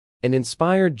An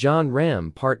inspired Jon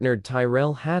Rahm partnered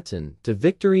Tyrrell Hatton to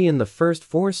victory in the first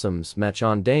foursomes match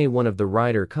on day one of the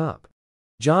Ryder Cup.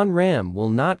 Jon Rahm will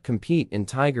not compete in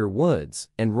Tiger Woods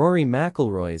and Rory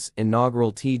McIlroy's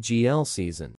inaugural TGL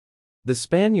season. The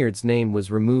Spaniard's name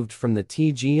was removed from the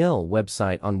TGL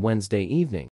website on Wednesday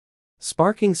evening,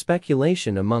 sparking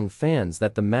speculation among fans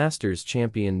that the Masters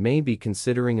champion may be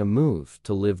considering a move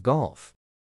to LIV Golf.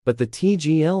 But the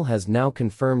TGL has now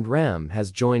confirmed Rahm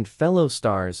has joined fellow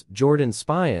stars Jordan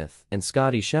Spieth and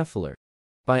Scottie Scheffler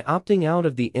by opting out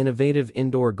of the innovative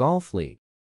indoor golf league.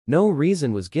 No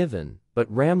reason was given,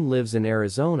 but Rahm lives in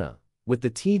Arizona, with the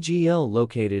TGL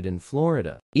located in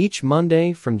Florida, each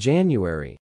Monday from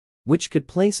January, which could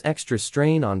place extra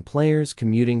strain on players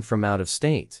commuting from out of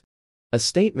state. A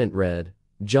statement read,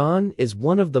 "Jon is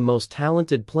one of the most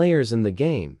talented players in the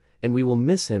game, and we will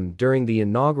miss him during the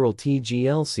inaugural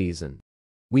TGL season.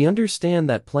 We understand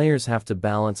that players have to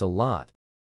balance a lot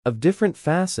of different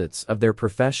facets of their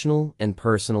professional and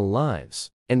personal lives,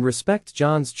 and respect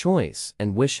Jon's choice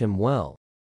and wish him well.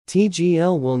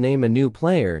 TGL will name a new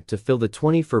player to fill the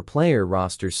 24-player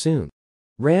roster soon."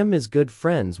 Rahm is good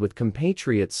friends with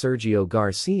compatriot Sergio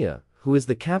Garcia, who is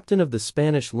the captain of the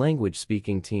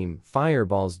Spanish-language-speaking team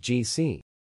Fireballs GC,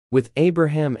 with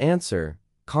Abraham Answer,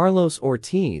 Carlos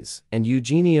Ortiz, and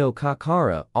Eugenio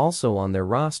Cacara also on their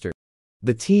roster.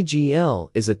 The TGL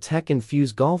is a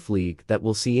tech-infused golf league that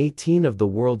will see 18 of the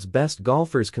world's best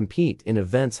golfers compete in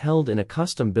events held in a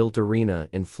custom-built arena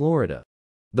in Florida.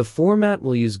 The format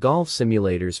will use golf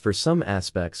simulators for some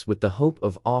aspects with the hope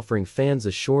of offering fans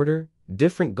a shorter,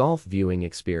 different golf viewing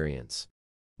experience.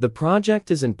 The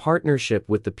project is in partnership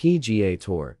with the PGA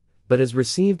Tour, but has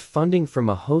received funding from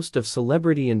a host of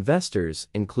celebrity investors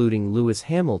including Lewis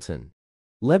Hamilton,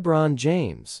 LeBron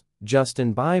James,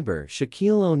 Justin Bieber,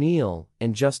 Shaquille O'Neal,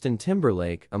 and Justin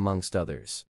Timberlake, amongst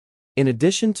others. In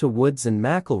addition to Woods and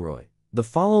McIlroy, the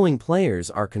following players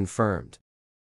are confirmed.